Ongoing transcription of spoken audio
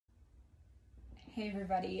Hey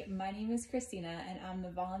everybody, my name is Christina and I'm the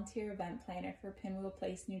volunteer event planner for Pinwheel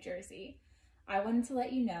Place, New Jersey. I wanted to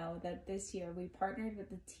let you know that this year we partnered with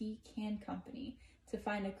the Tea Can Company to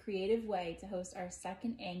find a creative way to host our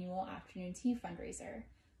second annual afternoon tea fundraiser.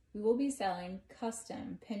 We will be selling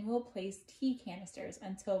custom Pinwheel Place tea canisters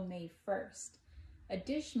until May 1st.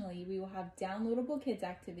 Additionally, we will have downloadable kids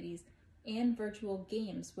activities and virtual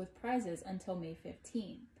games with prizes until May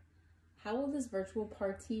 15th. How will this virtual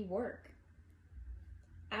party work?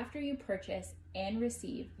 After you purchase and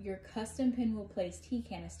receive your custom Pinwheel Place tea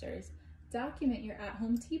canisters, document your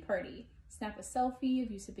at-home tea party. Snap a selfie of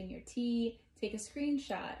you sipping your tea, take a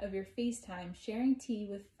screenshot of your FaceTime sharing tea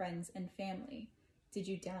with friends and family. Did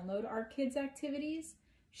you download our kids' activities?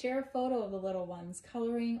 Share a photo of the little ones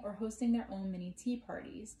coloring or hosting their own mini tea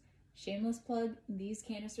parties. Shameless plug, these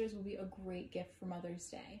canisters will be a great gift for Mother's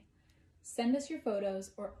Day. Send us your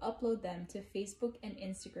photos or upload them to Facebook and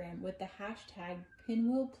Instagram with the hashtag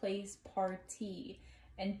PinwheelPlaceParty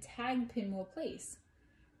and tag Pinwheel Place.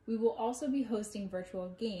 We will also be hosting virtual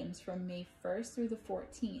games from May 1st through the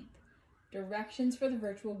 14th. Directions for the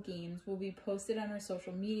virtual games will be posted on our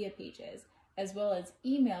social media pages, as well as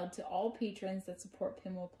emailed to all patrons that support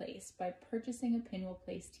Pinwheel Place by purchasing a Pinwheel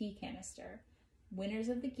Place tea canister. Winners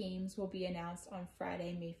of the games will be announced on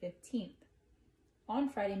Friday, May 15th. On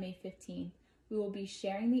Friday, May 15th, we will be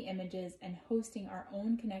sharing the images and hosting our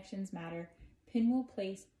own Connections Matter Pinwheel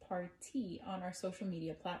Place Party on our social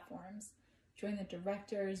media platforms. Join the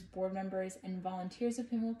directors, board members, and volunteers of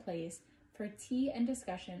Pinwheel Place for tea and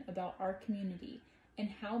discussion about our community and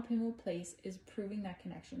how Pinwheel Place is proving that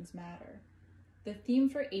connections matter. The theme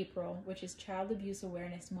for April, which is Child Abuse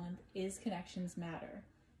Awareness Month, is Connections Matter.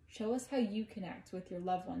 Show us how you connect with your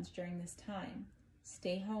loved ones during this time.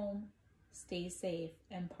 Stay home, stay safe,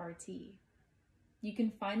 and party. You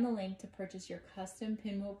can find the link to purchase your custom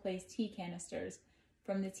Pinwheel Place tea canisters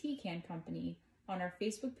from the Tea Can Company on our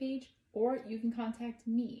Facebook page, or you can contact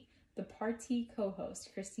me, the Party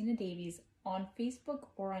co-host, Christina Davies, on Facebook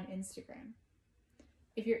or on Instagram.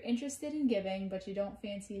 If you're interested in giving but you don't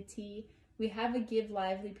fancy a tea, we have a Give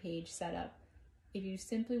Lively page set up if you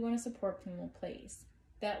simply want to support Pinwheel Place.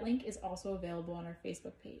 That link is also available on our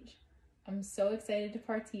Facebook page. I'm so excited to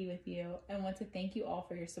party with you and want to thank you all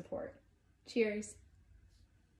for your support. Cheers!